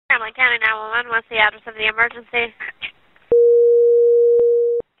Hamlin County 911. What's the address of the emergency?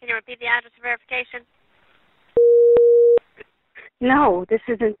 Can you repeat the address for verification? No, this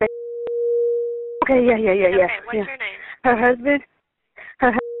isn't. Okay, yeah. Okay, what's your name? Her husband.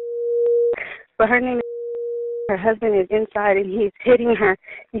 But her name is. Her husband is inside and he's hitting her.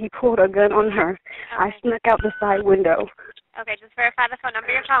 He pulled a gun on her. Okay. I snuck out the side window. Okay, just verify the phone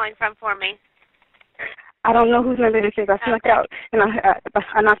number you're calling from for me. I don't know whose number this is. I snuck out and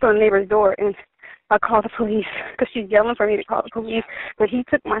I knocked on the neighbor's door and I called the police because she's yelling for me to call the police. But he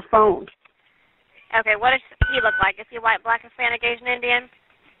took my phone. Okay, what does he look like? Is he white, black, Hispanic, Asian, Indian?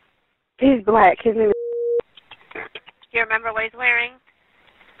 He's black. His name is. Do you remember what he's wearing?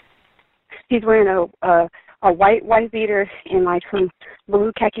 He's wearing a white beater and like some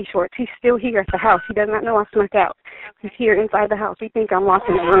blue khaki shorts. He's still here at the house. He does not know I snuck out. Okay. He's here inside the house. He thinks I'm lost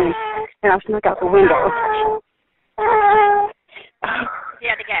in the room and I snuck out the window.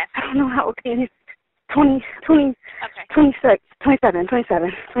 Yeah, the gas. I don't know how old he is. 26, 27.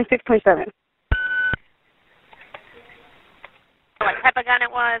 What type of gun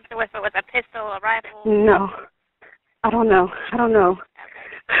it was? If it was a pistol, a rifle? No. I don't know. Okay.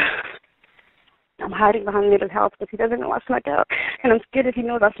 I'm hiding behind the neighbor's house because he doesn't know I snuck out. And I'm scared if he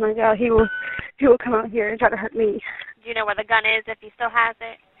knows I snuck out, he will come out here and try to hurt me. Do you know where the gun is, if he still has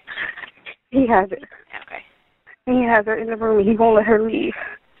it? He has it. Okay. And he has her in the room and he won't let her leave.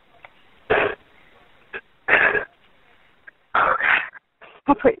 Oh, God.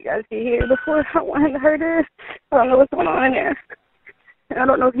 I pray you guys get here before I want him to hurt her. I don't know what's going on in there. And I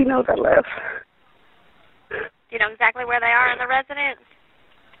don't know if he knows I left. Do you know exactly where they are in the residence?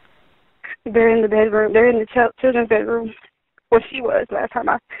 They're in the bedroom. They're in the children's bedroom where she was last time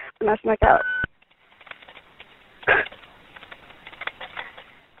when I snuck out.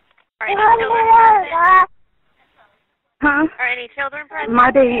 Are any children present? Huh? Are any children present?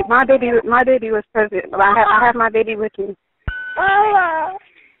 My baby was present. I have my baby with me.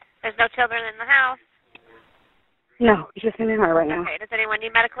 There's no children in the house? No, he's just in her right now. Okay, does anyone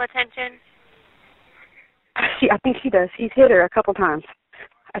need medical attention? I think she does. He's hit her a couple times.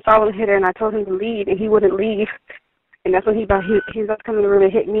 I saw him hit her, and I told him to leave, and he wouldn't leave. And that's when he was about to come in the room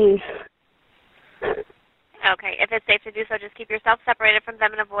and hit me. Okay, if it's safe to do so, just keep yourself separated from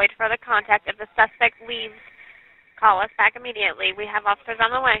them and avoid further contact. If the suspect leaves, call us back immediately. We have officers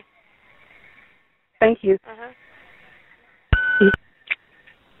on the way. Thank you. Uh-huh.